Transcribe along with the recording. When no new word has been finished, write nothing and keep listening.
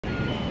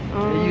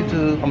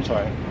YouTube. I'm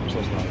sorry. I'm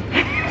so sorry.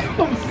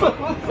 I'm so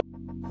sorry.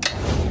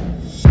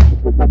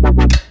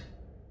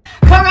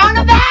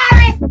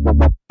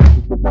 Coronavirus!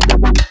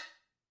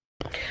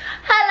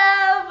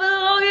 Hello,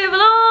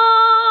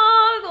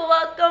 vlog.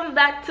 Welcome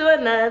back to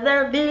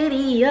another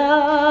video.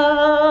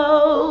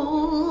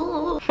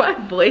 My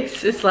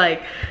voice is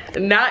like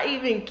not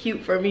even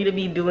cute for me to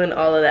be doing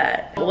all of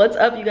that. What's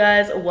up, you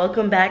guys?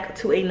 Welcome back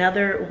to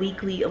another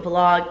weekly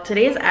vlog.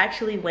 Today is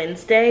actually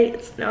Wednesday.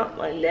 It's not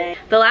Monday.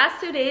 The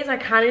last 2 days I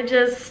kind of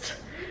just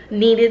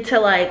needed to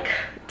like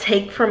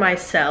take for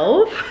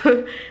myself,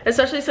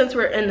 especially since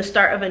we're in the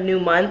start of a new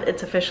month.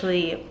 It's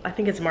officially, I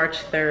think it's March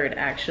 3rd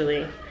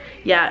actually.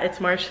 Yeah, it's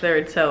March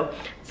 3rd, so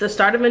it's the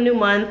start of a new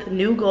month.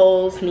 New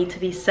goals need to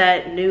be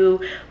set, new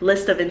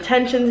list of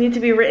intentions need to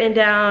be written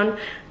down,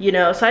 you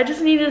know. So I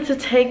just needed to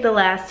take the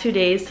last 2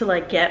 days to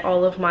like get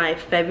all of my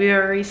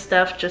February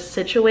stuff just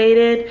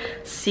situated,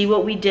 see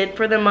what we did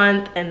for the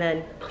month, and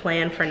then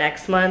plan for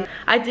next month.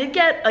 I did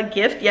get a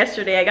gift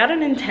yesterday. I got a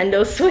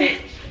Nintendo Switch.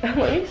 Let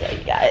me show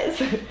you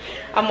guys.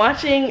 I'm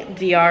watching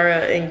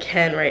Diara and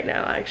Ken right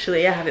now,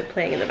 actually. I have it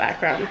playing in the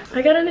background.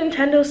 I got a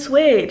Nintendo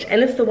Switch,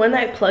 and it's the one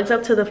that plugs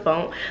up to the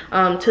phone,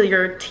 to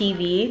your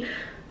TV.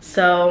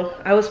 So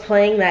I was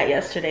playing that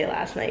yesterday,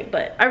 last night,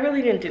 but I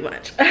really didn't do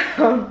much.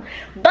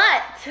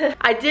 But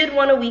I did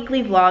want a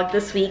weekly vlog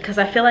this week because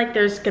I feel like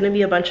there's gonna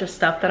be a bunch of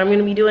stuff that I'm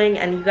gonna be doing,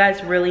 and you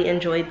guys really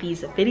enjoyed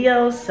these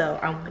videos, so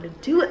I'm gonna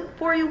do it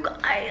for you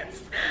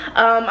guys.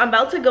 I'm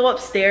about to go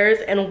upstairs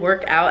and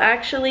work out.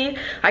 Actually,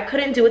 I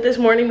couldn't do it this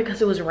morning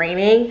because it was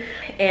raining,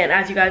 and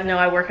as you guys know,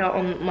 I work out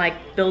on my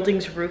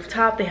building's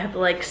rooftop. They have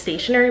like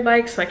stationary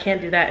bikes, so I can't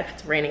do that if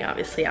it's raining.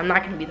 Obviously, I'm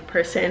not gonna be the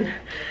person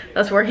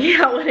that's working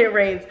out when it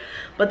rains.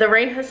 But the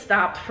rain has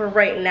stopped for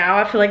right now.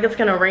 I feel like it's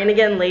gonna rain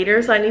again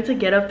later, so I need to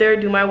get up there,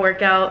 do my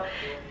workout,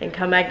 and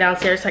come back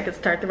downstairs so I can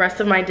start the rest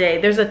of my day.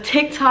 There's a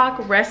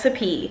TikTok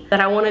recipe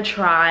that I want to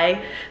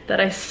try that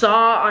I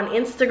saw on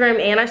Instagram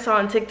and I saw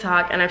on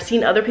TikTok, and I've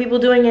seen other people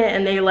doing it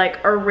and they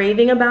like are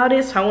raving about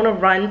it. So I want to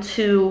run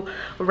to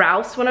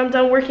Ralph's when I'm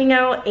done working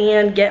out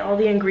and get all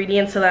the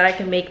ingredients so that I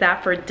can make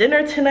that for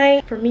dinner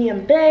tonight for me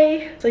and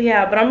Bae. So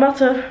yeah, but I'm about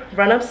to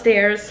run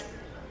upstairs.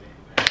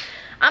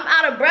 I'm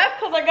out of breath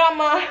because I got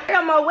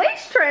my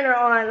waist trainer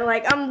on.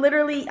 Like, I'm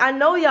literally, I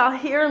know y'all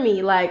hear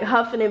me like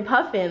huffing and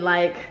puffing.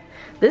 Like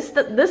this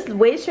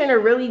waist trainer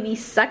really be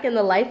sucking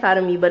the life out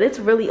of me, but it's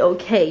really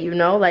okay, you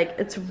know? Like,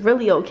 it's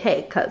really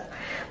okay because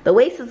the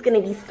waist is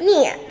gonna be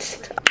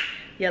snatched.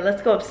 Yeah,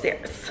 let's go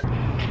upstairs.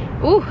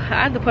 Ooh,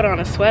 I had to put on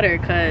a sweater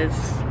because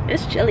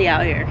it's chilly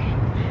out here.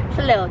 It's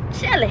a little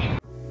chilly.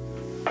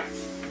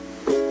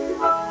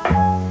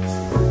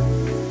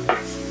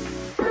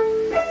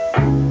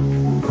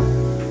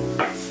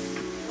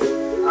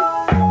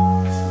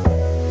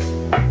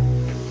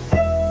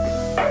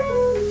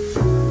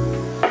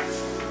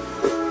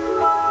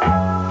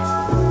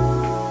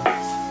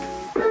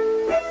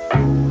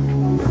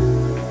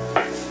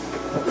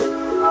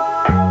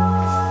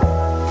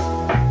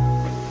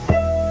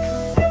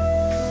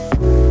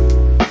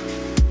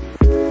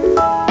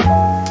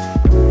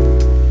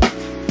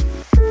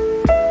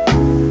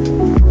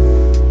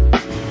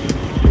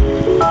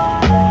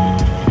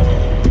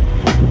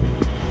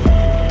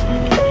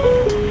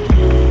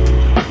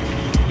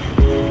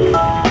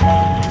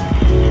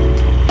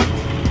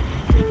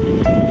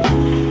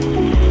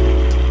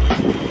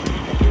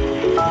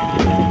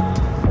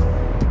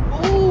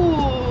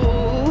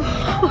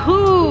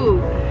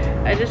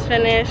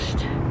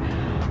 Finished.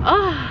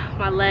 Oh,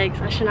 my legs.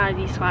 I should not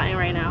be squatting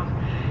right now.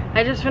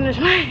 I just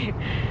finished my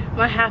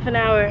half an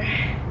hour.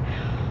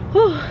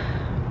 Whew.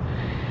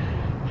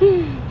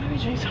 Let me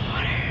drink some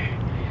water.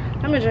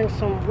 Let me drink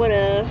some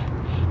water.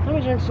 Let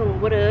me drink some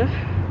water.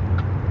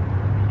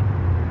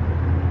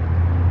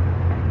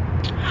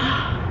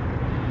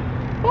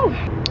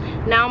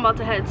 Now I'm about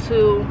to head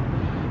to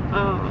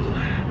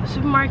the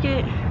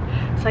supermarket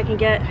so I can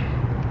get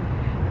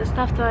the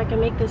stuff that I can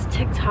make this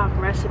TikTok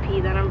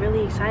recipe that I'm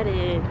really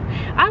excited.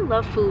 I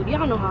love food.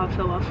 Y'all know how I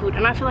feel about food,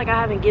 and I feel like I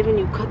haven't given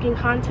you cooking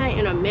content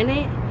in a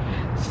minute,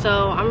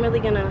 so I'm really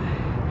gonna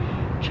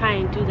try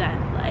and do that.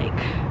 Like,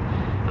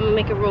 I'm gonna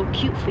make it real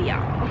cute for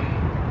y'all.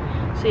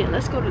 So yeah,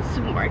 let's go to the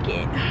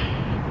supermarket.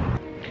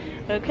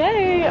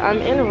 Okay, I'm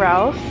in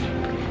Ralph's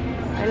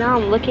and now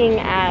I'm looking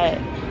at,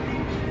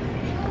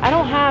 I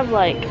don't have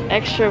like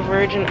extra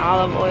virgin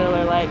olive oil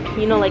or like,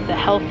 you know, like the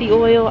healthy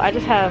oil. I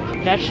just have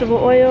vegetable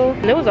oil.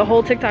 And there was a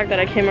whole TikTok that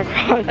I came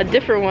across, a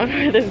different one,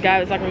 where this guy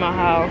was talking about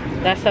how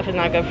that stuff is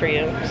not good for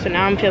you. So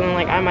now I'm feeling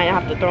like I might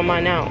have to throw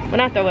mine out. Well,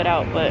 not throw it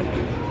out, but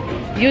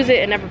use it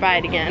and never buy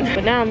it again.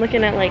 But now I'm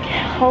looking at like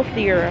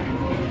healthier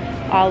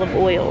olive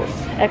oils,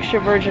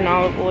 extra virgin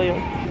olive oil.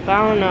 But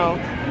I don't know.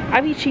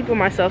 I be cheap with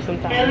myself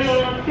sometimes.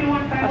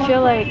 I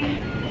feel like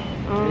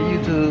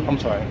YouTube. I'm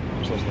sorry.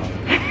 I'm so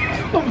sorry.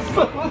 I'm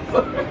so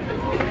sorry.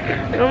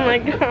 Oh my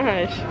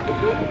gosh.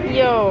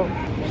 Yo,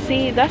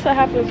 see, that's what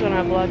happens when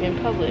I vlog in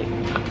public.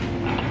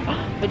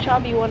 But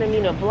y'all be wanting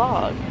me to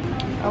vlog.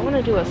 I want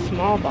to do a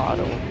small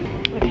bottle.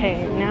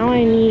 Okay, now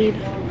I need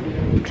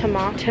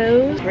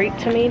tomatoes, grape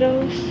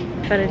tomatoes,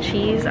 feta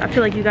cheese. I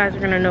feel like you guys are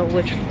gonna know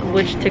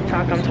which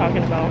TikTok I'm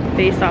talking about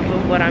based off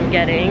of what I'm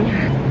getting.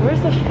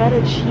 Where's the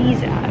feta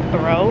cheese at,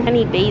 bro? I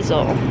need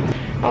basil.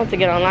 I want to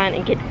get online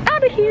and get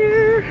out of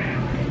here.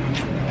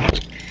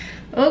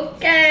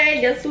 Okay,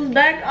 guess who's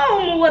back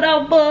home? What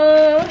up,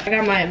 bud? I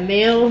got my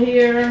mail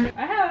here.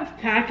 I have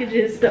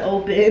packages to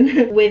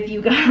open with you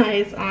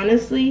guys,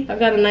 honestly. I've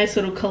got a nice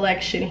little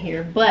collection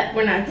here, but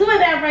we're not doing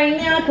that right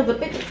now because the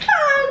bitch is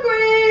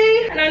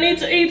hungry and I need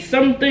to eat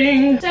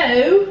something.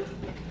 So,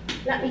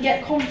 let me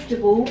get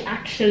comfortable,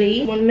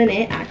 actually. 1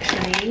 minute,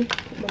 actually.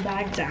 Put my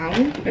bag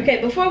down.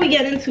 Okay, before we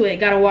get into it,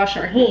 gotta wash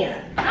our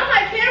hands. Now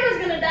my camera's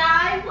gonna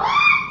die.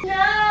 What?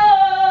 No!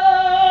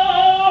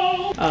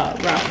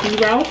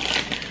 Ralph.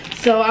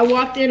 So I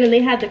walked in and they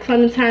had the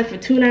clementine for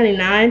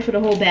 $2.99 for the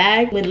whole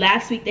bag. When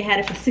last week they had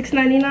it for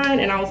 $6.99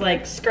 and I was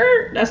like,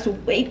 skirt, that's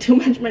way too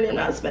much money. I'm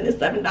not spending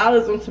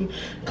 $7 on some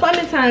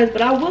clementines,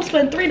 but I will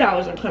spend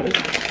 $3 on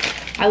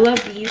clementines. I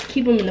love these.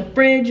 Keep them in the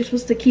fridge. You're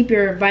supposed to keep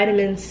your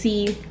vitamin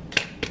C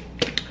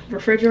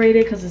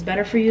refrigerated because it's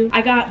better for you.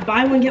 I got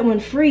buy one get one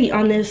free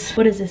on this,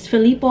 what is this,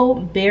 Filippo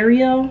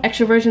Barrio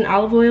extra virgin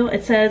olive oil.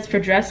 It says for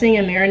dressing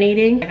and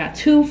marinating. I got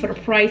 2 for the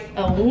price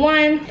of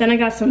 1. Then I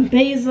got some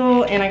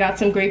basil and I got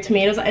some grape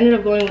tomatoes. I ended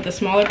up going with the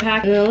smaller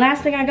pack. And then the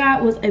last thing I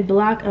got was a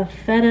block of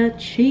feta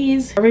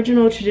cheese,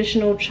 original,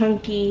 traditional,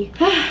 chunky.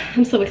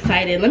 I'm so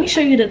excited. Let me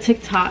show you the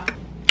TikTok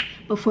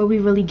before we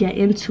really get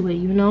into it,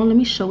 you know? Let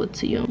me show it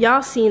to you.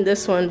 Y'all seen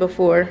this one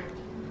before.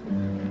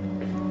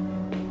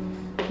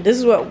 This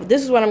is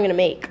what I'm gonna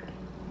make.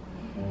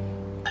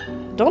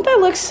 Don't that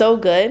look so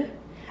good?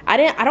 I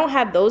don't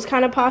have those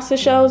kind of pasta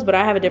shells, but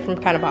I have a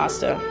different kind of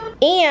pasta.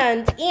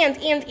 And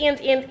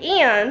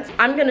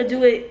I'm gonna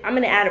do it, I'm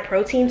gonna add a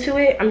protein to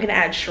it. I'm gonna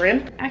add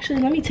shrimp.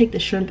 Actually, let me take the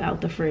shrimp out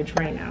the fridge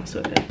right now so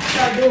it can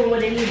start doing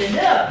what it needs to do.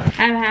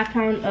 I have a half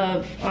pound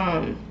of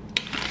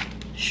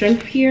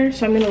shrimp here,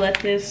 so I'm gonna let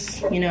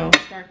this, you know,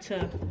 start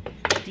to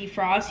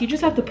defrost. You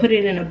just have to put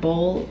it in a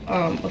bowl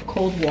of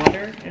cold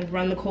water and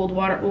run the cold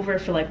water over it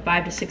for like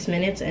 5 to 6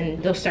 minutes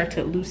and they'll start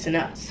to loosen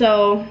up.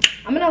 So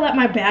I'm gonna let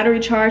my battery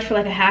charge for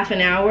like a half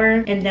an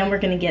hour and then we're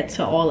gonna get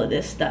to all of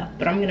this stuff.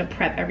 But I'm gonna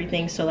prep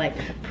everything, so like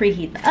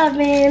preheat the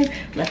oven,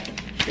 let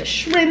the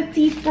shrimp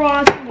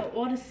defrost, you know,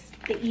 all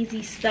the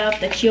easy stuff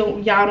that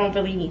y'all don't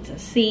really need to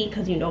see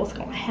because you know what's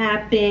gonna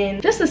happen.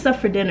 Just the stuff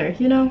for dinner,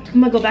 you know.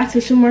 I'm gonna go back to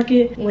the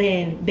supermarket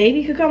when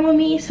baby could come with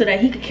me so that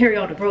he could carry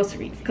all the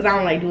groceries because I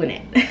don't like doing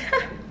it.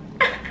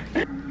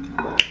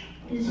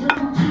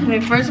 Okay,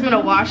 first I'm gonna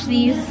wash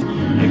these.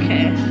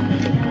 Okay.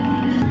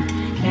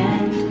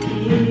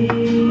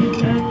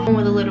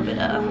 With a little bit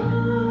of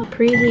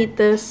preheat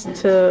this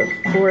to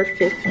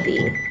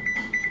 450.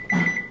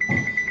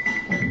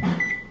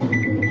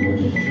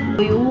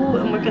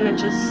 And we're gonna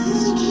just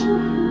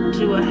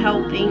do a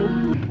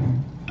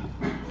helping.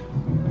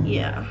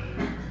 Yeah.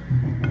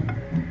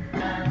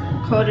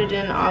 Coat it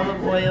in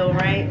olive oil,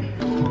 right?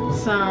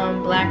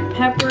 Some black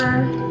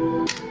pepper.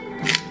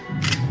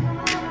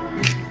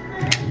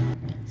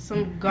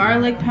 Some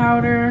garlic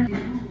powder.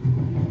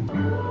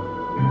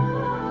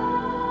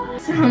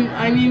 Some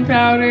onion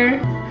powder.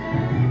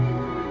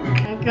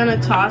 I'm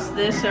gonna toss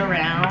this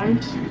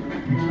around.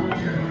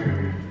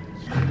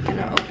 I'm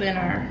gonna open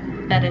our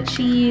feta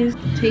cheese,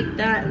 take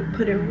that and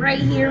put it right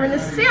here in the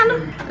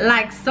center,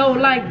 like so,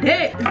 like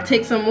that.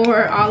 Take some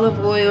more olive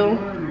oil,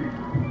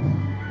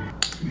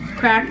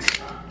 cracked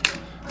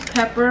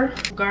pepper,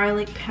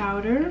 garlic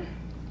powder,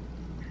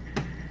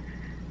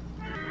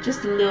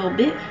 just a little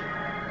bit,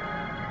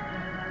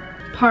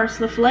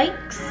 parsley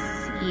flakes,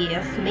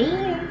 yes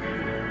ma'am,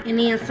 and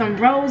then some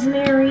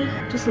rosemary,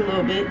 just a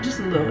little bit, just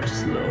a little.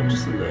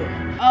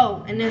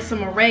 Oh, and then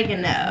some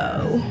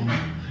oregano.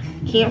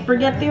 Can't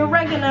forget the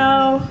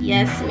oregano.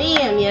 Yes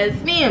ma'am, yes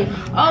ma'am.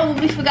 Oh,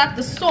 we forgot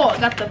the salt.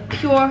 Got the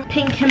pure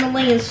pink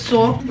Himalayan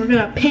salt. We're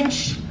gonna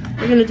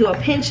do a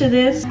pinch of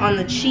this on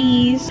the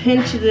cheese,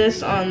 pinch of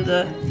this on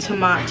the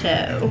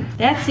tomato.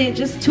 That's it,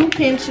 just 2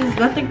 pinches,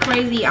 nothing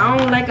crazy. I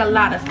don't like a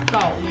lot of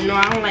salt, you know,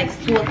 I don't like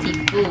salty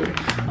food.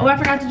 Oh, I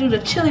forgot to do the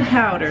chili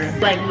powder.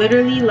 Like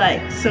literally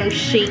like some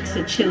shakes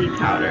of chili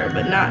powder,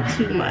 but not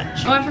too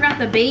much. Oh, I forgot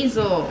the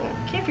basil.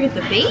 Can't forget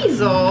the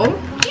basil.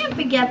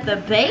 Forget the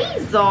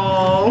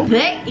basil.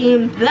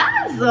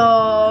 Basil.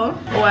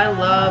 Oh, I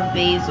love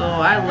basil.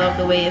 I love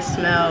the way it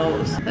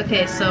smells.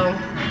 Okay, so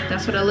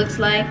that's what it looks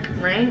like,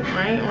 right?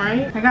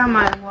 I got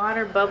my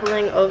water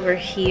bubbling over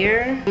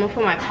here. I'm gonna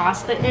put my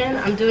pasta in.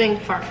 I'm doing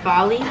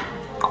farfalle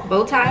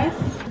bow ties.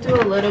 Do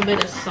a little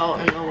bit of salt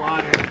in the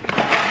water.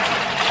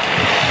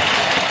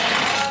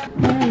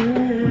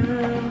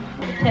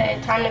 Okay,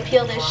 time to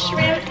peel this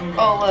shrimp.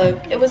 Oh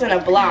look, it was in a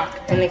block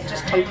and it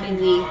just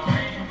completely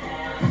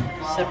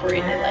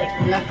separated like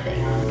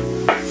nothing.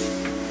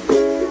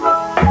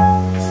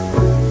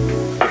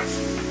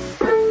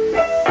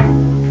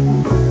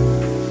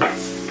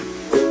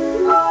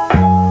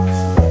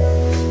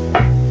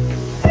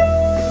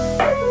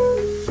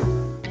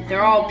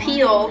 They're all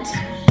peeled.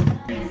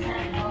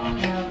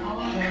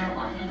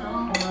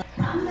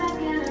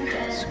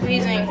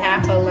 Squeezing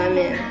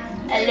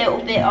a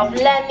little bit of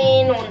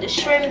lemon on the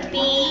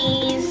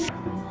shrimpies.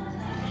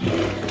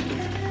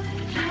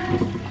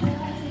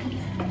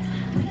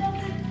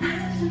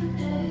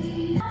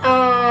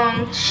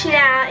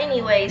 Yeah,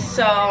 anyway,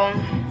 so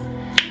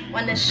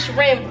on the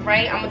shrimp,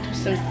 right, I'm gonna do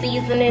some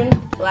seasoning,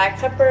 black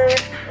pepper,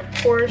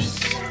 of course.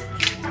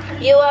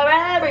 You are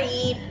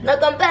married, no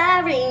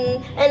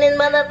comparing, and it's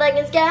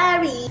motherfucking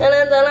scary.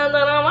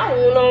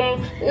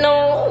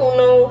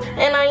 No,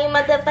 and I ain't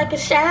motherfucking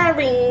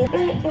sharing.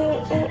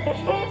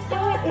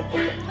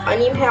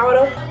 Onion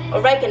powder,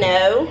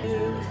 oregano,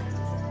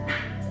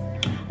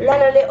 and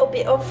a little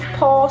bit of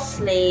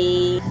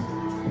parsley.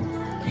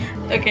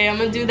 Okay, I'm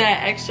gonna do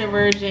that extra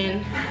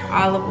virgin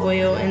olive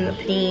oil in the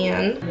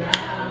pan.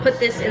 Put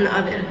this in the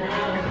oven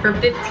for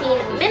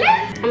 15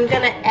 minutes. I'm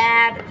gonna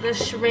add the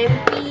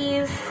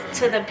shrimpies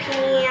to the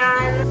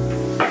pan.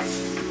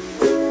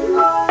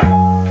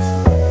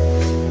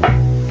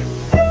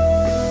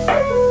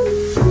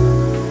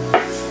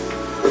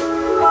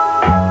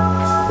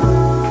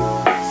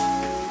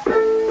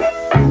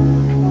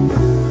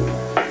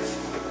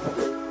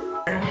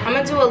 I'm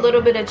gonna do a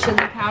little bit of chili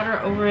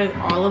powder over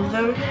all of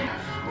them.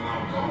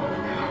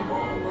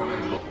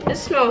 It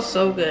smells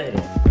so good.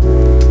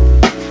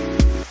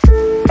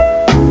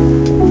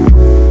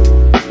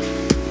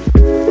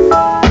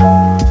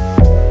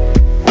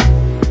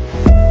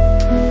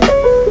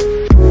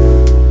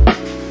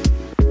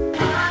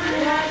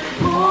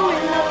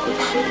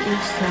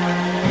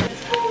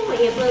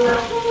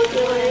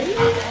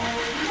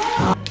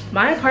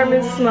 My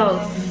apartment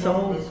smells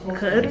so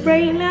good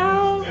right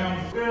now.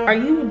 Are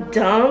you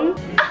dumb?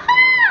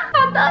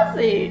 How does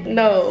it?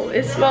 No,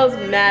 it smells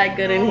mad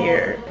good in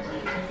here.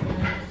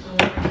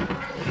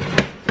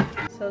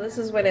 So this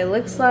is what it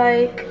looks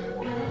like.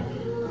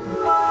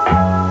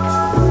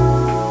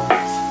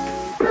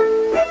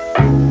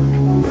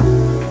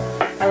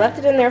 I left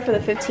it in there for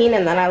the 15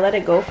 and then I let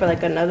it go for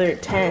like another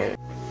 10.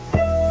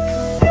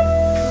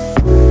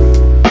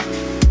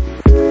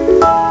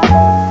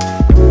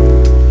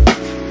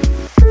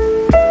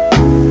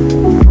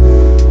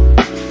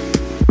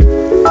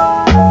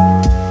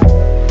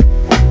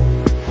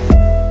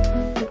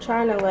 I'm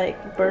trying to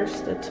like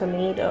burst the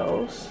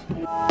tomatoes.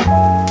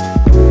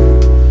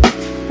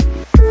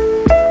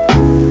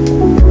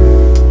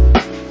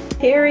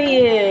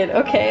 Period.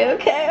 Okay.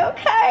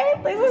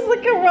 This is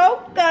looking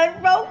real good.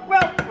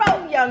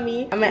 Real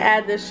yummy. I'm gonna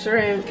add the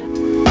shrimp.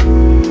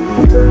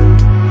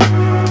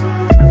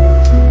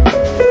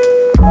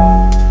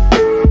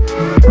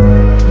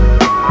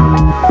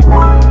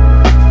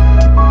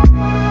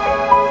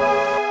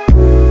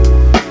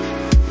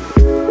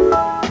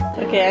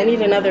 Okay, I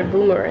need another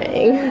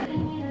boomerang.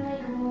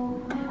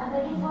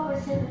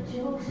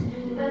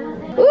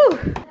 Ooh,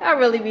 I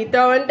really be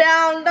throwing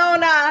down,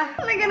 don't I?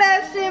 Look at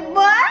that shit,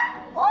 boy.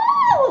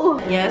 Ooh.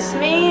 Yes,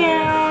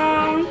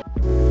 ma'am.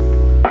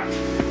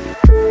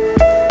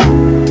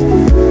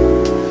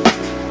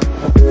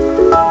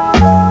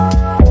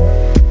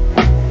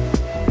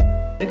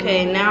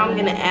 Okay, now I'm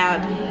gonna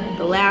add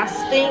the last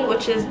thing,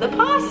 which is the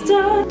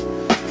pasta.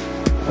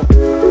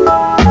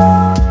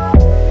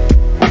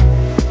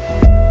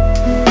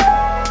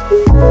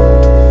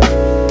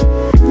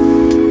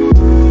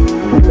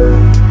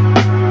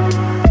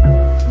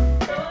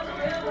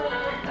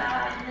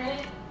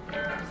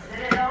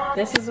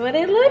 This is what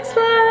it looks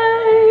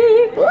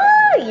like.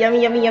 Woo,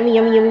 yummy.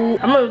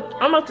 I'm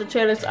about to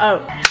tear this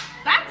up.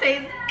 That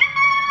tastes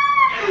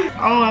good.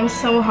 Oh, I'm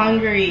so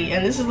hungry.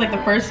 And this is like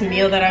the first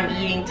meal that I'm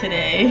eating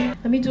today.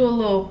 Let me do a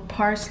little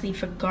parsley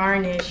for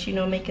garnish, you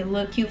know, make it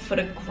look cute for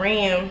the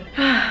gram.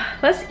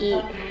 Let's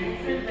eat.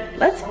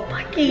 Let's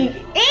fucking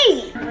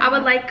eat. I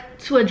would like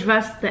to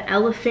address the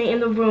elephant in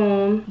the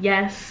room.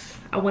 Yes,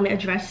 I want to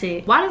address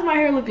it. Why does my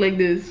hair look like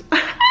this?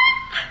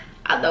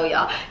 I know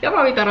y'all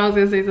probably thought I was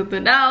gonna say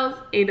something else.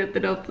 Ain't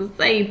nothing else to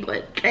say,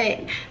 but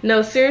dang.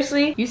 No,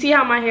 seriously, you see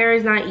how my hair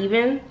is not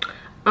even?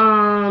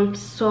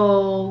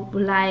 So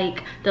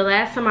like the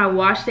last time I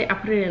washed it, I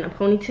put it in a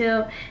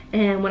ponytail,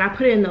 and when I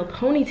put it in the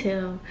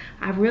ponytail,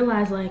 I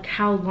realized like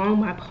how long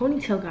my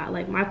ponytail got.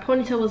 Like my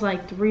ponytail was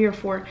like 3 or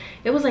 4,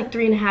 it was like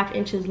 3.5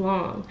 inches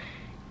long.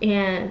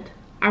 And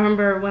I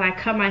remember when I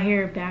cut my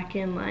hair back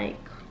in like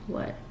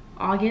what,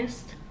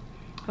 August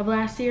of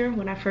last year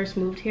when I first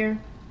moved here,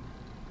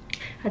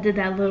 I did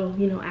that little,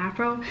 you know,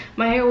 afro.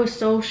 My hair was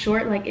so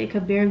short, like it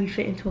could barely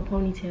fit into a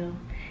ponytail.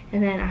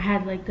 And then I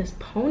had like this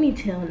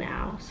ponytail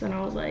now. So then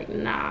I was like,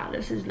 nah,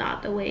 this is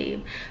not the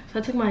wave. So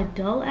I took my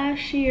dull ass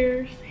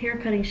shears, hair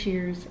cutting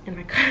shears, and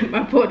I cut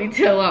my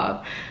ponytail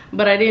off.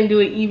 But I didn't do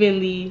it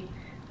evenly.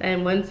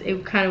 And once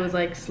it kind of was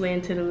like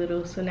slanted a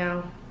little. So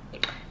now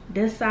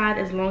this side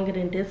is longer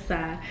than this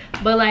side.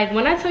 But like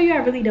when I tell you I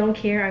really don't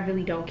care, I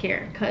really don't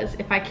care. Because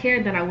if I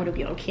cared, then I wouldn't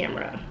be on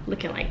camera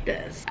looking like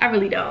this. I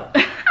really don't.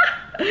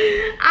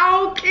 I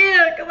don't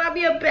care, because I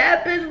be a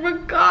bad bitch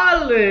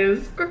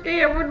regardless. Crooked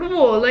hair and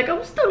more. Like,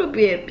 I'm still a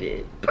bad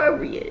bitch.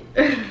 Period.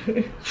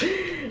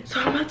 So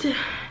I'm about to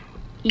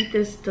eat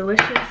this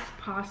delicious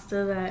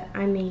pasta that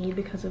I made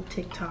because of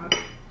TikTok.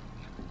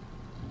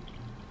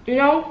 You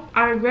know,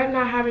 I regret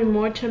not having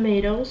more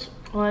tomatoes.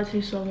 Oh, that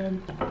tastes so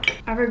good.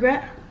 I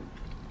regret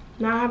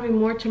not having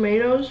more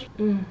tomatoes.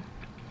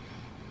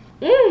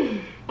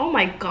 Oh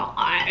my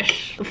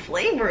gosh. The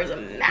flavor is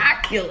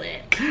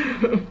immaculate.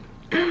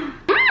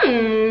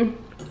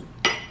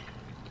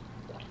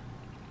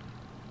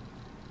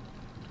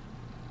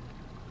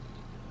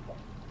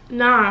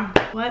 Nah.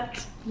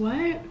 What?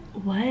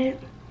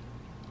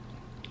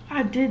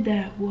 I did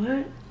that.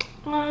 What?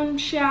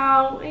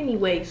 Child.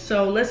 Anyway,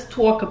 so let's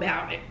talk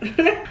about it.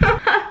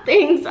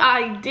 Things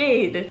I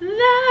did.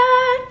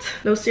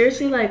 No,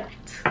 seriously, like,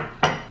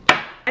 I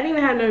didn't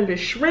even have none of the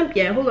shrimp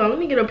yet. Hold on, let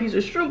me get a piece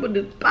of shrimp with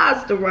this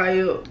pasta right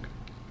here.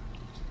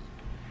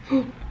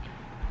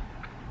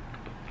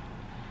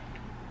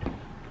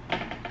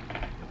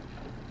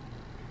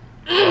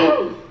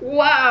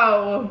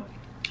 Wow.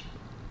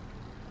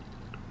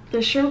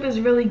 The shrimp is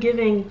really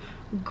giving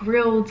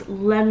grilled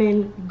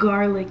lemon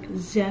garlic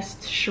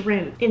zest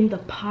shrimp in the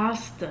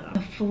pasta. The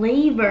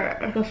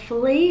flavor.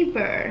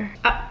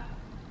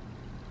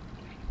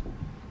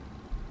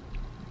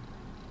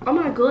 Oh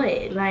my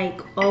god.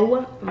 Like,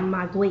 oh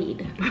my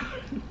god.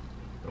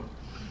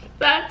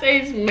 That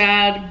tastes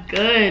mad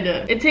good.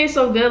 It tastes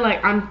so good,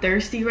 like I'm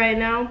thirsty right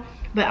now.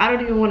 But I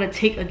don't even want to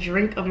take a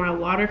drink of my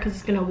water because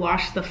it's gonna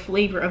wash the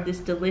flavor of this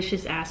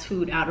delicious ass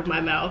food out of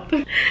my mouth.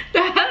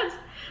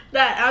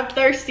 I'm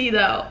thirsty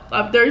though.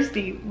 I'm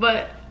thirsty,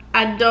 but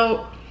I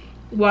don't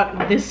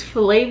want this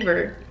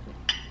flavor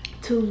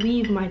to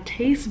leave my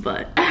taste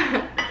bud.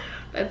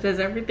 That says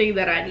everything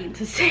that I need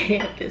to say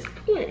at this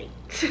point.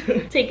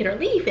 Take it or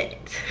leave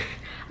it.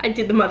 I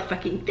did the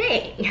motherfucking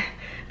thing.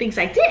 Things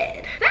I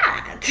did.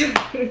 That.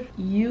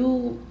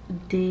 You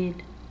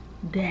did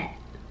that.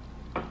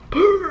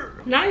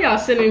 Now y'all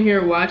sitting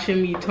here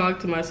watching me talk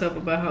to myself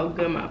about how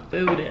good my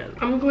food is.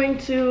 I'm going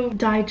to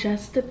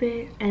digest a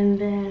bit and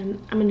then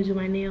I'm gonna do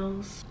my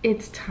nails.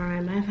 It's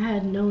time. I've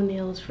had no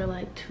nails for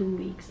like 2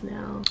 weeks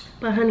now.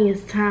 But honey,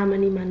 it's time. I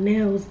need my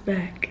nails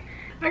back.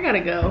 I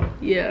gotta go.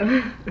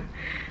 Yeah.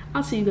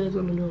 I'll see you guys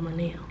when I'm doing my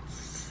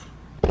nails.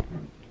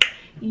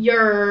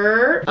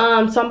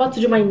 So I'm about to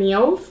do my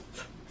nails.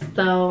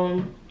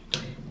 So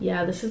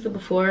yeah, this is the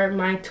before.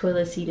 My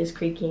toilet seat is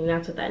creaking.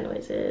 That's what that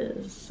noise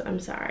is. I'm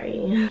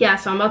sorry. Yeah,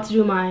 so I'm about to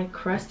do my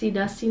crusty,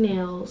 dusty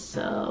nails.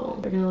 So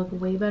they're gonna look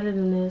way better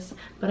than this.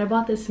 But I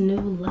bought this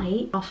new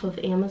light off of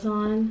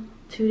Amazon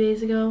a day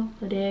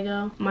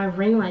ago. My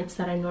ring lights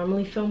that I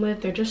normally film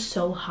with, they're just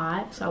so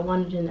hot. So I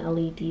wanted an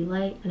LED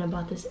light and I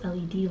bought this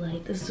LED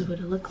light. This is what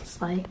it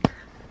looks like.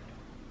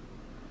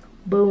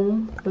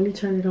 Boom. Let me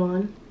turn it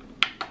on.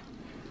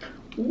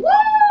 Woo!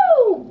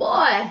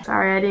 Boy,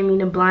 sorry, I didn't mean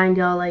to blind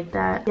y'all like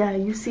that. Yeah,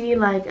 you see,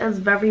 like, it's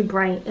very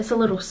bright. It's a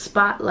little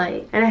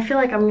spotlight and I feel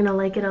like I'm gonna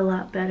like it a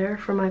lot better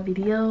for my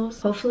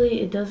videos.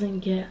 Hopefully it doesn't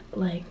get,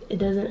 like, it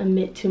doesn't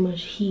emit too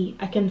much heat.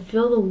 I can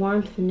feel the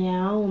warmth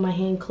now with my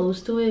hand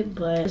close to it,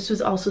 but this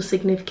was also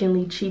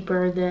significantly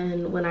cheaper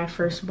than when I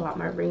first bought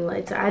my ring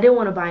lights. I didn't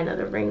want to buy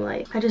another ring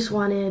light. I just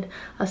wanted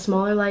a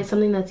smaller light,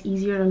 something that's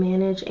easier to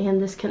manage, and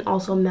this can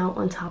also mount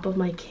on top of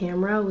my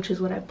camera, which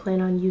is what I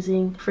plan on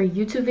using for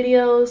YouTube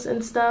videos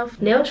and stuff.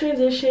 Nail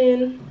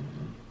transition,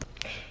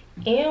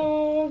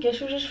 and guess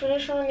who just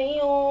finished our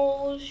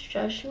nails?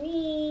 Just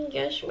me.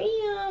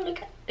 Look,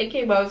 they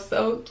came out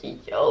so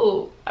cute.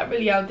 I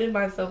really outdid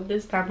myself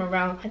this time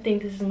around. I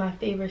think this is my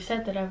favorite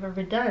set that I've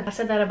ever done. I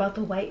said that about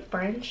the white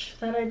French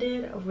that I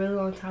did a really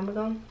long time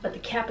ago, but the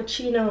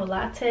cappuccino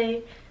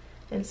latte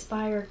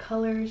inspired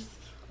colors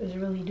is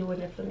really doing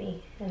it for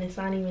me. And it's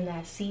not even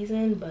that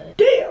season, but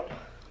damn,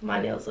 my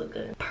nails look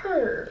good.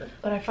 Purr.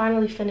 But I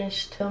finally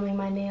finished filming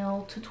my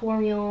nail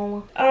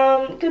tutorial.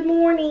 Good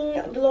morning,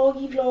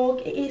 vloggy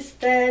vlog. It is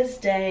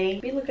Thursday.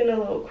 Be looking a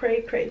little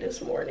cray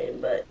this morning,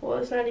 but well,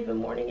 it's not even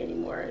morning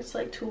anymore. It's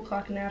like 2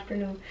 o'clock in the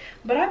afternoon.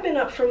 But I've been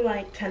up from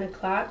like 10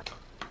 o'clock.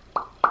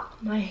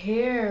 My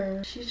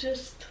hair, she's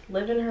just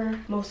living her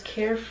most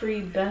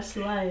carefree, best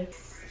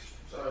life.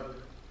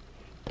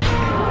 You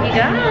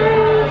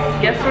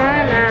guys, guess where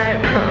I'm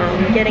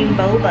at? Getting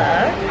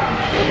boba.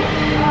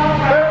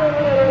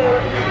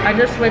 I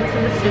just went to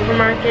the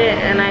supermarket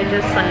and I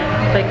just like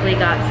quickly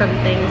got some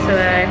things so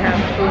that I have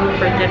food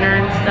for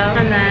dinner and stuff.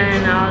 And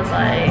then I was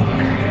like,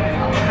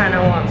 kind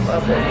of want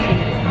bubble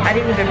tea. I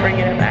didn't even bring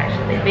it up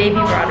actually. Baby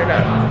brought it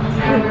up.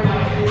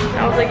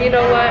 I was like, you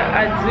know what?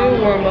 I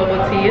do want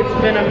bubble tea. It's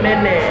been a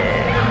minute.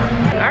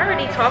 I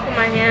already talk with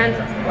my hands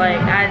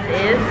like as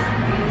is.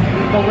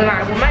 But when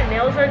my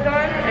nails are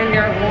done and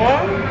they're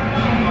long,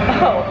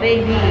 oh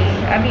baby,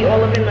 I be all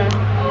up in the.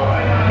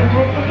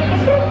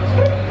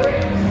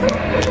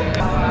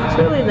 It's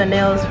really the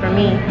nails for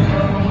me.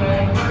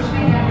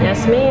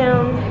 Yes,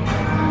 ma'am.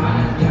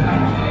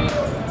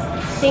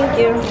 Thank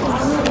you.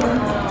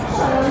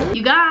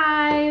 You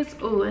guys,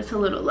 oh, it's a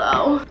little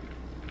low.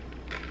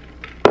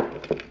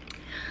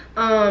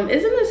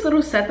 Isn't this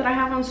little set that I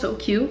have on so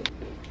cute?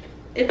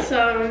 It's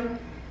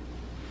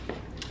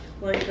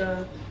like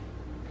a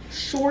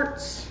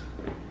shorts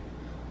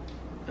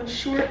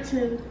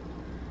and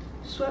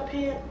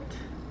sweatpant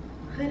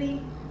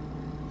hoodie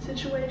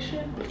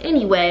situation.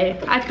 Anyway,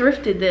 I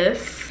thrifted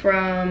this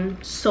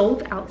from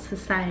Sold Out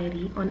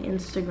Society on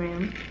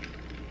Instagram.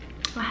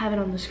 I have it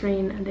on the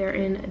screen. They're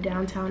in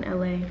downtown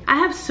LA. I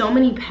have so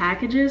many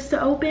packages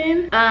to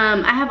open.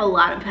 I have a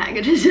lot of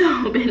packages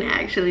to open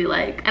actually,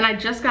 like, and I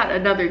just got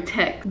another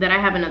text that I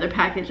have another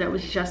package that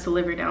was just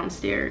delivered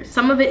downstairs.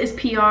 Some of it is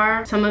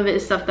PR, some of it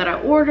is stuff that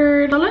I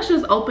ordered. So let's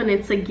just open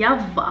it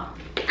together.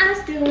 I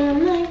still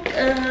like,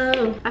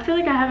 I feel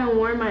like I haven't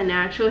worn my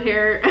natural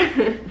hair.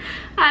 I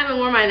haven't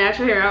worn my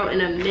natural hair out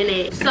in a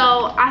minute.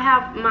 So I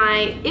have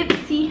my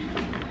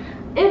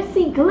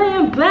Ipsy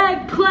Glam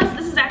Bag Plus.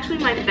 This is actually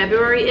my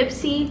February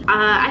Ipsy.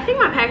 I think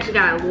my package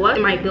got lost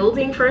in my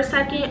building for a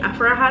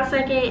hot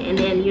second, and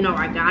then, you know,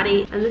 I got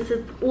it. And this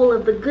is all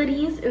of the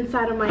goodies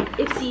inside of my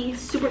Ipsy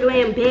Super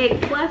Glam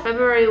Bag Plus.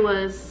 February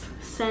was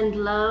Send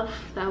Love.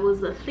 That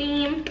was the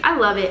theme. I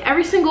love it.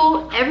 Every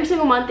single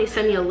month they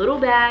send me a little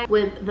bag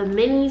with the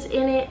minis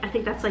in it. I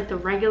think that's like the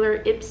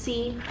regular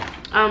Ipsy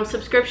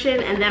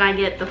subscription, and then I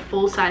get the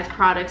full-size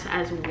products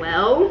as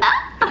well.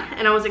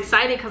 And I was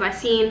excited because I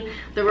seen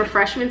the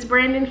Refreshments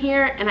brand in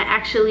here, and I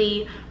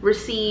actually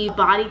received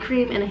body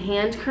cream and a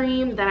hand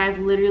cream that I've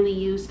literally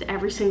used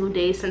every single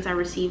day since I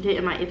received it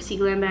in my Ipsy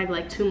Glam bag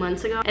like 2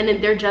 months ago, and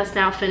then they're just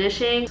now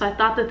finishing. So I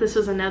thought that this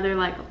was another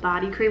like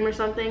body cream or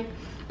something,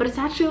 but it's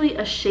actually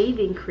a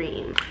shaving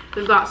cream.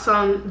 We've got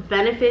some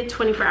Benefit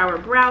 24-hour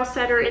brow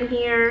setter in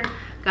here.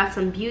 Got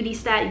some Beauty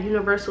Stat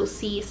Universal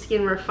C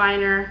Skin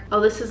Refiner. Oh,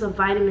 this is a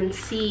vitamin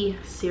C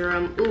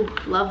serum. Ooh,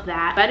 love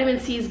that. Vitamin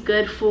C is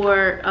good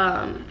for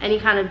any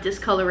kind of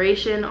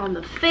discoloration on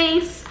the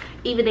face,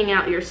 evening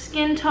out your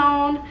skin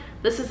tone.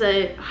 This is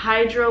a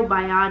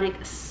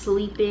Hydrobiotic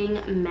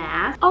Sleeping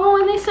Mask. Oh,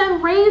 and they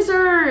sent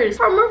razors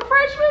from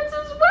Refreshments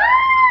as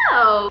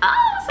well.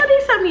 Oh, so they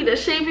sent me the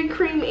shaving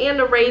cream and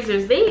the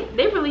razors. They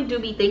really do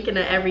be thinking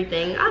of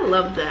everything. I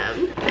love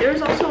them.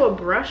 There's also a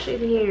brush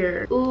in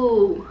here.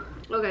 Ooh.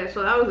 Okay,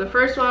 so that was the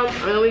first one,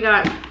 and then we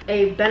got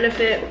a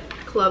Benefit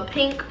Club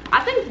Pink.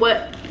 I think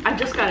what I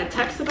just got a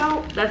text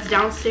about that's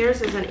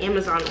downstairs is an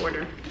Amazon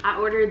order. I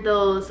ordered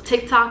those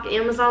TikTok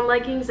Amazon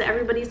leggings that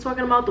everybody's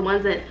talking about, the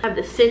ones that have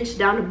the cinch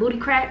down the booty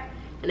crack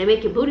and they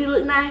make your booty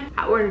look nice.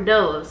 I ordered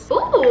those.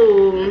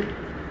 Ooh.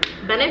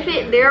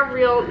 Benefit They're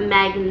Real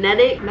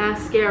Magnetic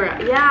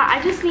Mascara. Yeah,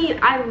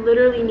 I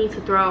literally need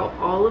to throw out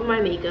all of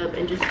my makeup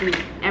and just do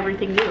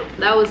everything new.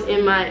 That was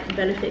in my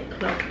Benefit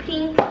Club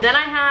Pink. Then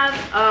I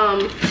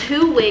have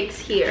 2 wigs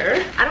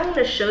here. I don't want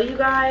to show you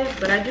guys,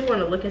 but I do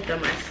want to look at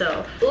them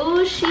myself.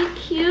 Ooh, she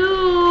cute.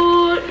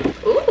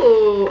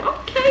 Ooh,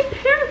 okay,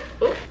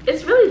 ooh,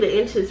 it's really the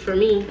inches for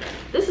me.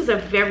 This is a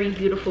very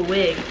beautiful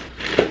wig.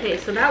 Okay,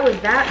 so that was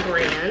that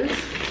brand.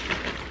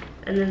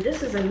 And then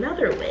this is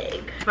another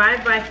wig.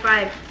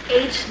 5x5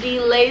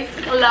 HD lace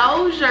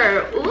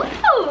closure.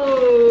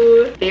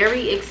 Ooh,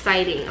 very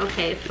exciting.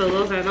 Okay, so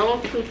those are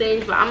those 2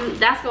 things, but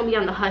that's gonna be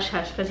on the hush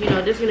hush because, you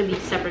know, there's gonna be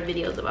separate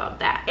videos about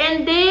that.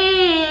 And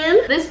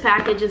then this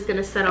package is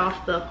gonna set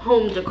off the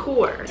home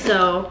decor.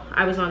 So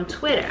I was on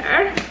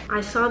Twitter.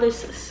 I saw this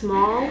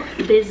small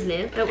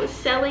business that was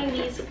selling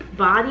these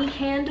body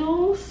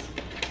candles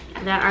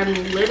that are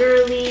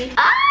literally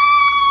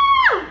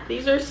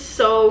these are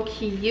so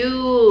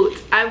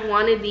cute. I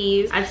wanted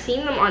these. I've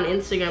seen them on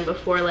Instagram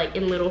before, like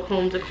in little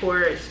home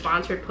decor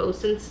sponsored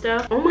posts and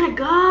stuff. Oh my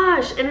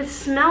gosh, and it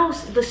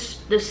smells, the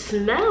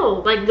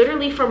smell, like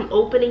literally from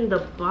opening the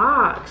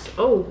box.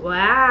 Oh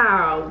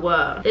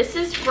wow. This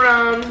is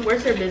from,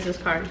 where's their business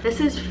card? This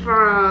is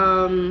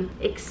from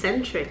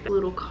Eccentric.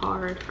 Little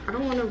card. I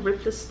don't want to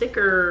rip the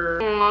sticker.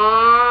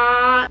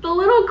 Aww, the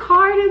little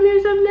card, and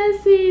there's a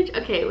message.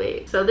 Okay,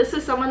 wait. So this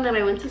is someone that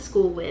I went to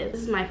school with.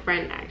 This is my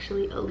friend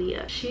actually,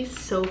 Aaliyah. She's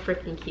so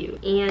freaking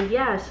cute. And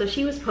yeah, so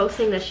she was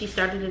posting that she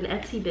started an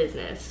Etsy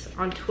business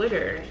on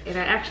Twitter, and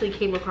I actually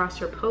came across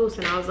her post,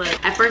 and I was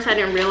like, at first I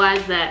didn't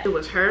realize that it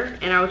was her,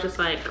 and I was just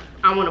like,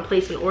 I want to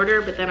place an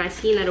order, but then I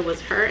seen that it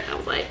was her, and I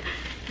was like,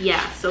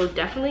 yeah, so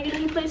definitely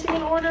gonna be placing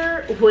an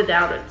order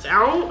without a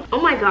doubt. Oh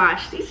my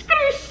gosh, these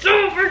are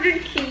so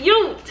freaking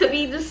cute to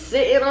be just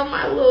sitting on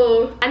my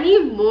little, I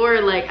need more,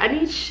 like I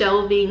need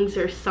shelvings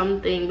or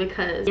something,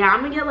 because yeah,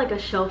 I'm gonna get like a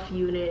shelf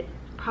unit,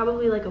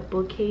 probably like a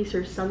bookcase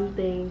or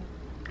something.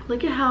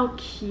 Look at how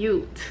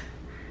cute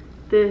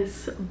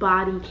this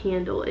body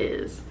candle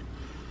is,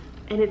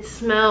 and it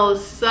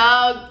smells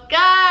so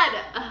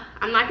good.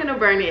 I'm not gonna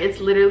burn it. It's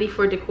literally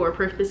for decor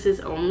purposes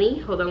only.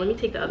 Hold on, let me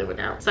take the other one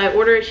out. So I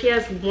ordered, she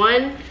has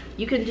one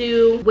you can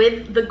do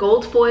with the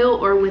gold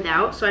foil or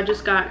without, so I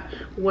just got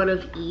one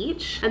of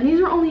each, and these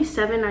are only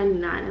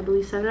 $7.99. I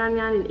believe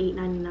 $7.99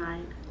 and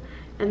 $8.99.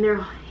 And they're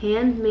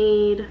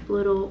handmade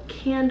little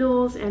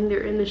candles, and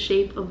they're in the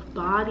shape of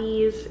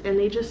bodies, and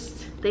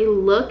they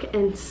look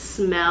and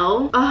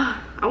smell. I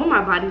want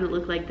my body to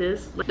look like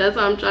this. That's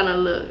how I'm trying to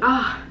look.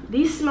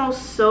 These smell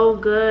so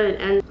good,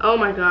 and oh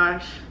my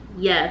gosh,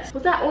 yes.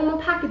 Was that all my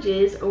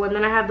packages? Oh, and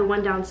then I have the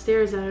one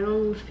downstairs that I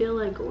don't even feel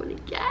like going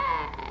to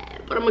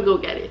get, but I'm gonna go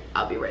get it.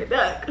 I'll be right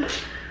back.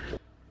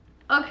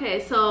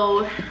 Okay,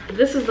 so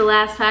this is the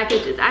last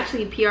package. It's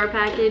actually a PR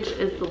package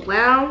as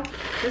well.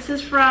 This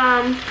is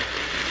from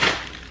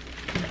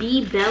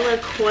Be Bella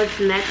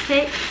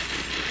Cosmetics.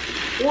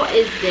 What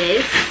is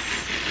this?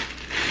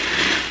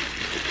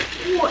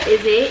 What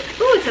is it?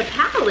 Oh, it's a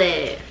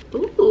palette.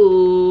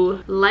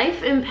 Ooh,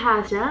 Life in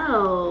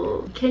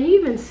Pastel. Can you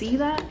even see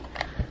that?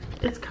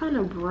 It's kind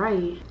of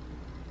bright.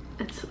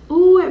 It's,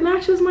 ooh, it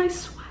matches my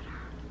sweater.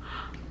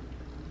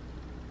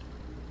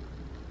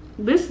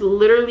 This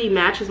literally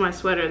matches my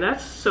sweater.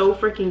 That's so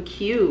freaking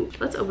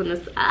cute. Let's open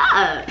this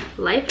up.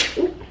 Life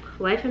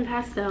in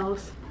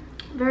Pastels.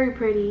 Very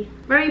pretty.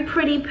 Very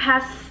pretty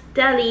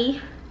pastel-y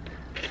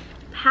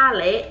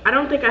palette. I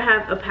don't think I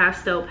have a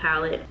pastel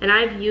palette, and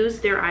I've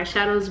used their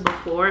eyeshadows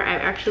before. I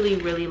actually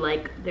really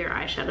like their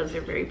eyeshadows.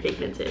 They're very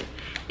pigmented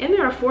and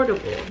they're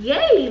affordable.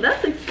 Yay,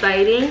 that's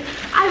exciting.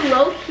 I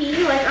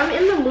low-key, like, I'm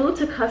in the mood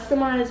to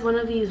customize one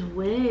of these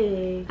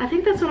wigs. I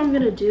think that's what I'm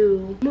gonna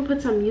do. I'm gonna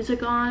put some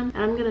music on and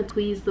I'm gonna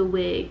tweeze the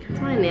wig. It's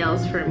my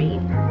nails for me.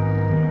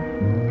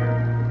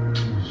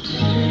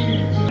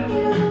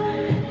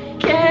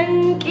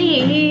 Can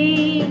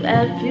keep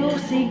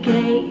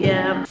F-U-C-K,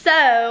 yeah.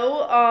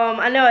 So,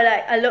 I know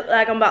that I look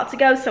like I'm about to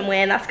go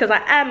somewhere, and that's because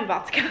I am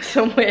about to go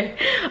somewhere.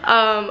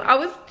 I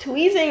was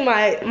tweezing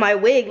my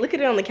wig. Look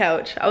at it on the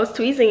couch. I was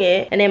tweezing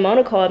it, and then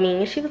Mona called me,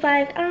 and she was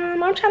like, I'm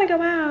trying to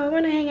go out. I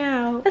want to hang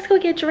out. Let's go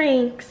get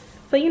drinks.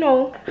 So, you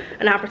know,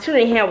 an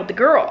opportunity to hang out with the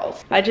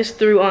girls. I just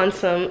threw on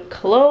some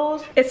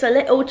clothes. It's a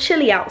little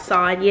chilly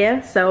outside,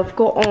 yeah? So I've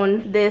got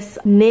on this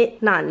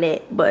not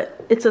knit,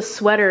 but it's a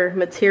sweater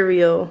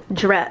material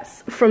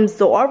dress from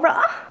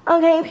Zara.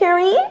 Okay,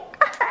 period.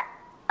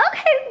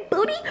 Okay,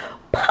 booty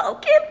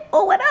poking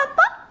or whatever.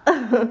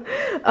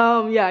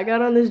 Yeah, I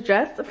got on this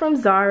dress from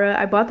Zara.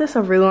 I bought this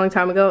a really long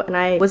time ago, and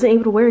I wasn't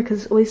able to wear it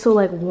because it's always so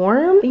like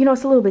warm. You know,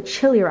 it's a little bit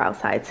chillier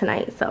outside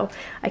tonight, so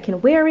I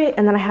can wear it.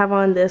 And then I have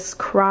on this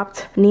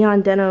cropped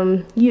neon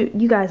denim. You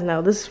guys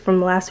know this is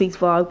from last week's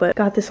vlog, but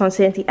got this on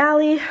Santee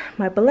Alley.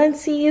 My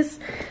Balenci's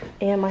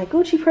and my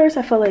Gucci purse.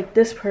 I felt like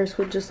this purse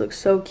would just look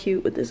so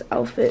cute with this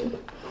outfit.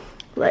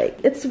 Like,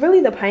 it's really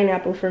the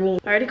pineapple for me.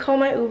 I already called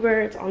my Uber.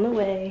 It's on the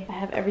way. I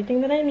have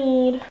everything that I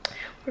need.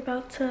 We're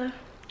about to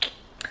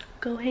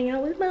go hang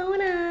out with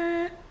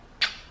Mona.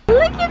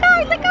 Look, you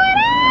guys, look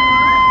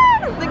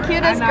at it! The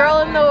cutest girl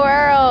in the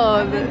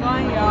world.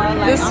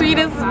 The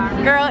sweetest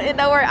girl in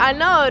the world. I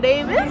know,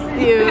 they missed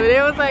you.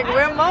 They was like,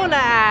 where Mona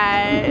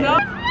at?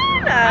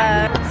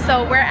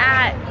 So we're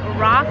at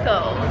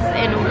Rocco's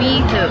in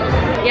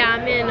WeHo. Yeah,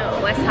 I'm in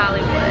West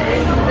Hollywood.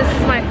 This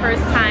is my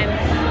first time.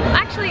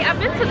 Actually, I've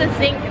been to the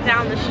Zinc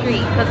down the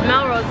street because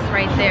Melrose is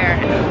right there.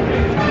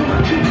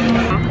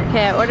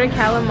 Okay, I ordered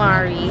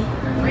calamari.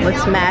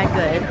 Looks mad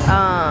good.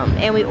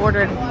 And we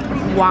ordered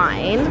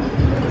wine.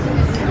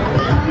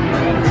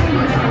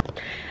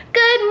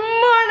 Good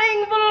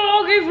morning,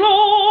 vloggy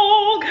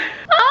vlog.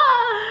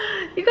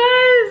 You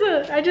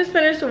guys, I just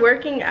finished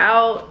working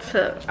out.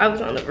 I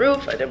was on the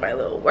roof. I did my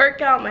little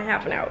workout, my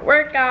half-an-hour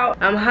workout.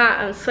 I'm hot,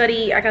 I'm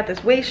sweaty. I got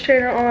this waist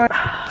trainer on.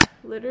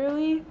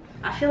 Literally,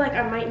 I feel like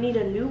I might need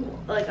a new,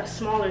 like a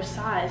smaller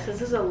size. Because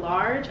this is a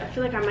large, I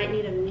feel like I might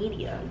need a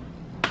medium.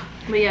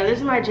 But yeah, this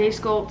is my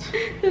J-Sculpt.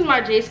 This is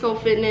my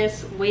J-Sculpt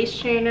Fitness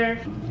waist trainer.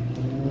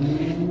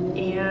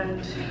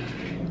 And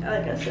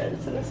like I said,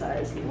 it's in a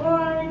size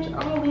large. I'm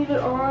gonna leave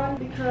it on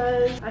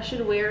because I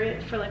should wear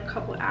it for like a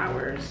couple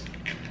hours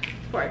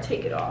before I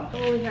take it off. I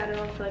only had it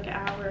on for like an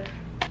hour.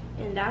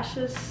 And that's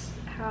just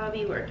how I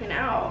be working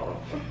out.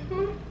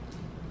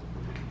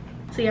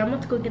 So yeah, I'm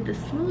about to go get this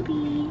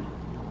smoothie.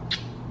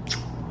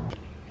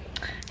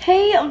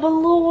 Hey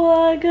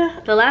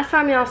vlog. The last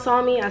time y'all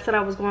saw me, I said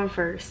I was going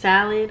for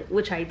salad,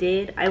 which I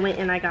did. I went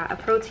and I got a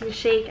protein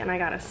shake and I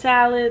got a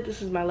salad. This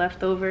is my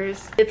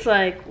leftovers. It's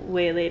like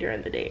way later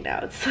in the day now.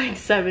 It's like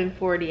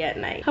 7:40 at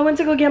night. I went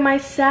to go get my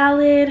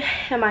salad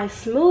and my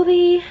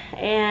smoothie,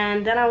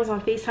 and then I was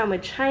on FaceTime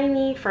with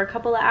Chiny for a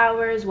couple of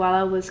hours while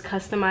I was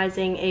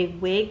customizing a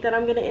wig that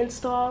I'm gonna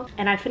install.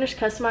 And I finished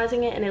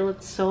customizing it and it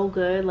looked so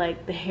good.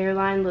 Like the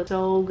hairline looked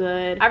so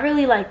good. I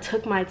really like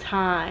took my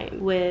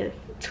time with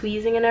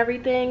tweezing and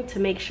everything to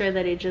make sure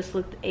that it just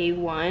looked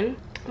A1.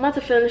 I'm about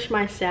to finish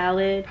my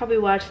salad, probably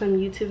watch some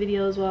YouTube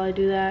videos while I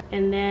do that,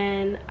 and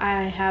then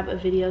I have a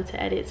video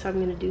to edit, so I'm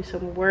gonna do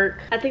some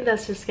work. I think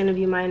that's just gonna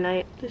be my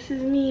night. This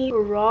is me,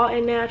 raw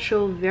and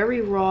natural,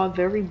 very raw,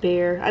 very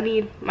bare. I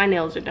mean, my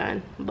nails are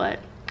done, but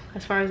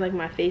as far as like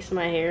my face and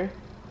my hair,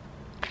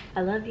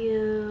 I love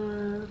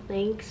you.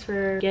 Thanks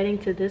for getting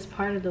to this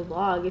part of the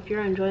vlog. If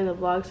you're enjoying the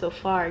vlog so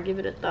far, give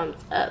it a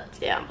thumbs up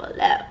down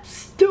below.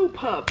 Still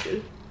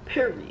popping.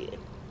 Period.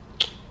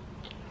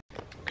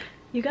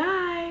 You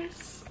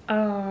guys,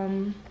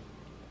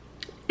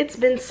 it's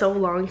been so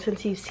long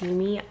since you've seen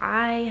me.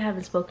 I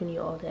haven't spoken to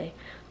you all day.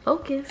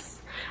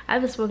 Focus. I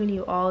haven't spoken to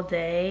you all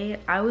day.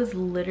 I was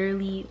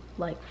literally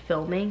like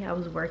filming. I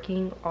was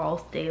working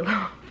all day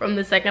long. From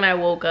the second I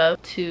woke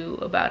up to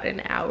about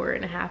an hour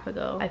and a half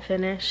ago. I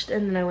finished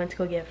and then I went to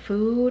go get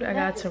food. I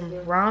got some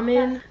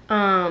ramen.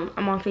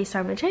 I'm on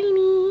FaceTime with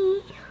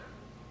Chinese.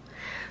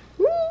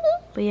 Woo!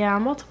 But yeah,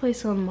 I'm about to play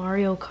some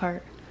Mario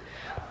Kart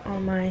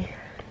on my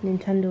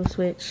Nintendo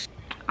Switch.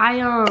 I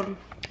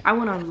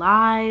went on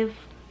live.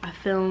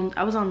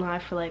 I was on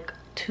live for like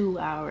 2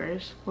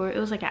 hours, or it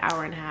was like an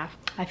hour and a half.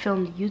 I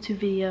filmed a YouTube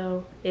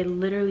video. It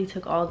literally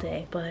took all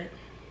day, but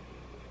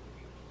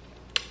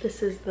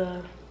this is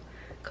the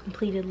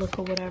completed look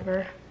or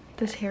whatever.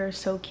 This hair is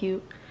so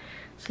cute.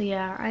 So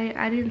yeah,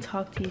 I didn't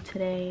talk to you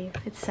today.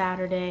 It's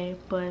Saturday,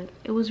 but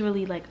it was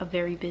really like a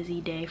very busy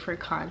day for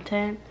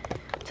content.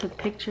 Took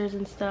pictures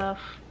and stuff.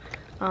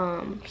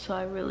 So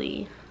I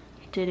really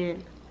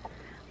didn't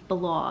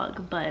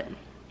vlog, but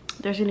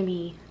there's gonna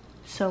be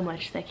so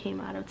much that came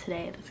out of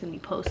today that's gonna be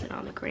posted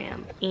on the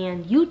gram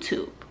and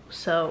YouTube.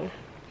 So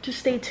just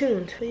stay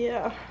tuned. But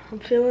yeah, I'm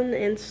feeling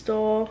the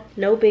install.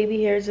 No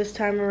baby hairs this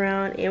time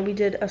around, and we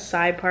did a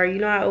side part. You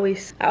know, I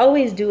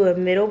always do a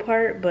middle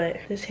part, but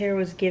this hair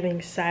was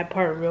giving side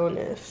part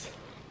realness.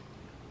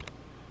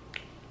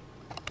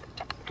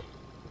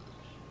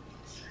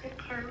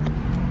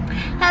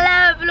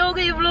 Hello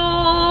vloggy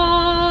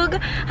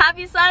vlog.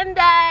 Happy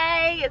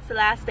Sunday. It's the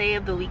last day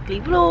of the weekly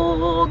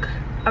vlog.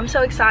 I'm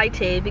so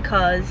excited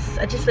because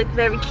I just look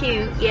very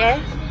cute. Yeah,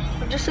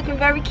 I'm just looking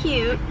very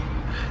cute.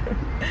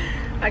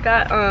 I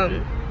got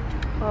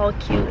all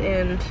cute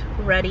and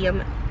ready.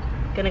 I'm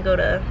gonna go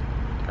to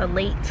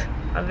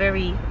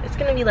it's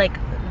gonna be like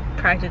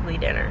practically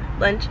dinner,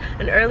 lunch,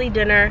 an early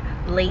dinner,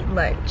 late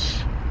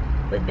lunch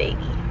with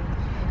baby.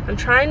 I'm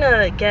trying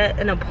to get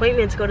an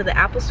appointment to go to the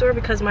Apple store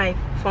because my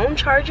phone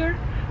charger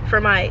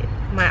for my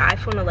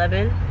iPhone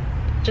 11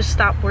 just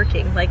stopped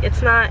working. Like,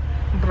 it's not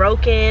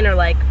broken or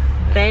like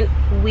bent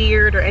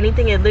weird or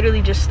anything. It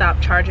literally just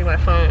stopped charging my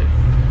phone.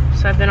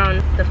 So I've been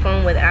on the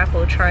phone with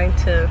Apple trying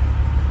to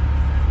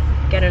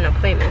get an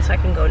appointment so I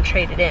can go and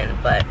trade it in.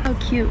 But how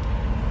cute.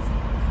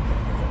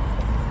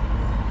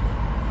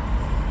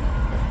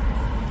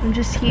 I'm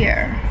just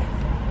here.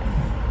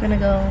 I'm gonna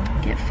go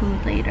get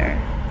food later.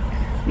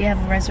 We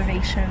have a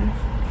reservation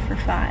for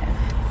 5.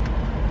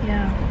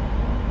 Yeah.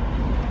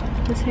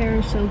 This hair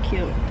is so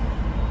cute.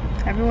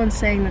 Everyone's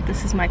saying that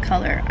this is my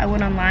color. I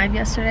went on live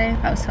yesterday.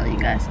 I was telling you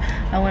guys.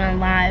 I went on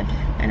live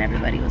and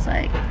everybody was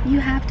like, you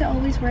have to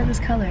always wear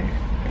this color.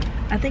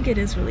 I think it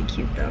is really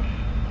cute though.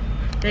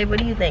 Babe, what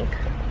do you think?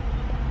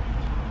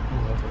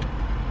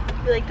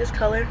 You like this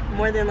color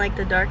more than like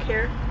the dark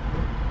hair?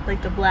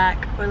 Like the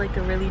black or like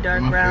the really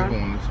dark brown? My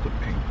favorite one is the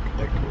pink,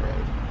 like the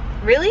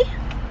red. Really?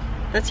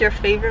 That's your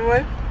favorite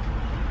one?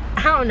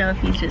 I don't know if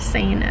he's just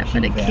saying that for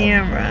the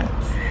camera.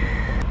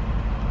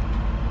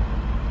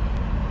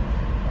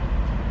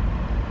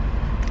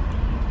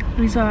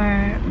 These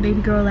are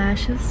baby girl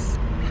lashes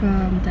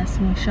from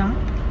DESTINEE shop.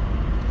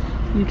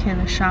 You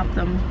can shop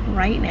them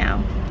right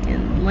now,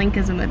 and link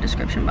is in the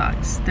description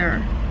box.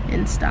 They're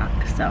in stock,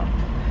 so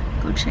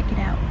go check it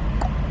out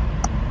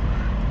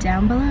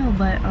down below.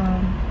 But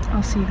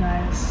I'll see you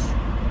guys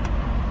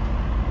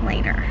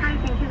later. Hi,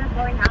 thank you for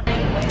going out.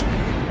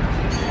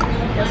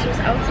 Guess who's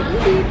out to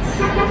eat?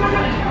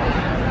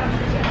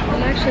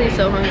 I'm actually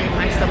so hungry,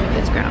 my stomach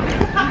is growling,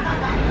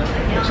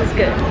 which is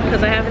good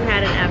because I haven't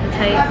had an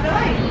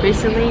appetite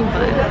recently,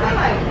 but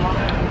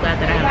I'm glad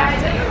that I have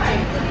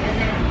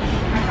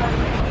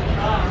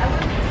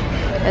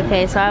appetite.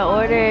 Okay, so I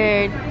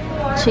ordered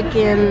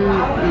chicken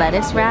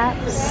lettuce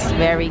wraps.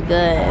 Very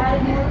good.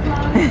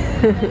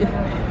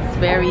 It's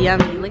very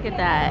yummy. Look at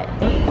that.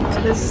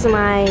 So this is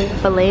my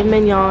filet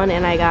mignon,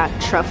 and I got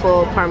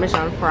truffle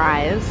parmesan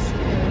fries.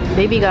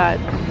 Baby got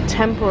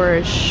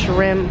tempura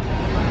shrimp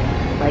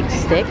like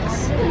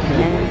sticks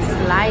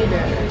and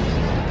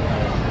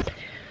sliders.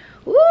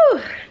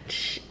 Woo!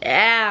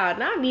 Child,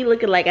 not me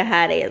looking like a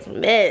hot ass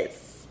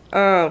mess.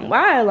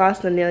 Why I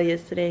lost a nail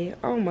yesterday?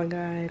 Oh my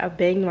god. I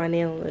banged my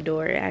nail on the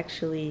door. It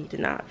actually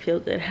did not feel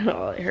good at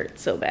all. It hurt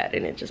so bad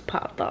and it just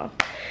popped off.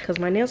 Because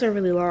my nails are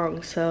really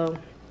long, so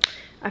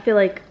I feel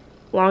like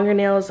longer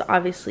nails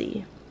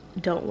obviously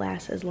don't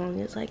last as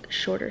long as like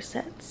shorter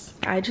sets.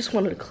 I just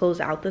wanted to close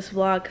out this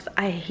vlog because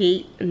I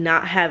hate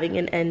not having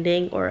an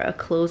ending or a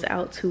close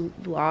out to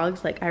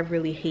vlogs. Like, I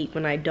really hate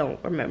when I don't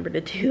remember to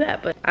do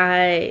that, but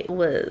I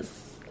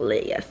was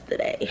lit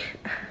yesterday.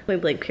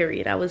 Point blank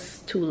period. I was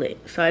too lit,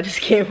 so I just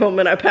came home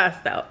and I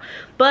passed out.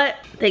 But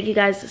thank you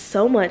guys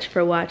so much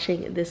for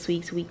watching this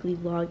week's weekly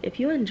vlog. If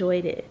you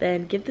enjoyed it,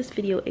 then give this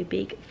video a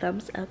big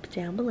thumbs up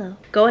down below.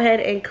 Go ahead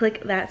and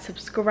click that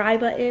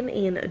subscribe button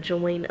and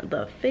join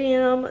the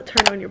fam.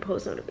 Turn on your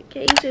post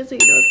notifications so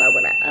you're notified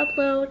when I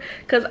upload,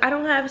 because I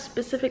don't have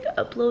specific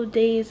upload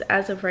days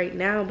as of right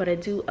now, but I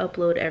do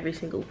upload every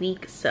single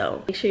week,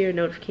 so make sure your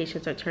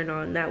notifications are turned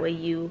on. That way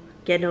you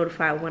get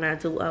notified when I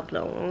do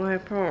upload.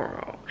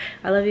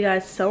 I love you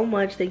guys so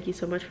much. Thank you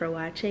so much for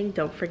watching.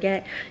 Don't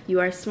forget, you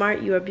are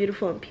smart, you are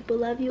beautiful, and people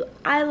love you.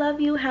 I love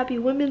you. Happy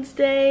Women's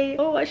Day.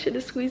 Oh, I should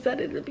have squeezed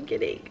that in the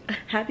beginning.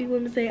 Happy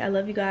Women's Day. I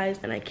love you guys,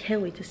 and I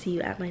can't wait to see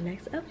you at my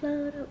next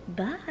upload.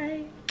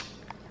 Bye.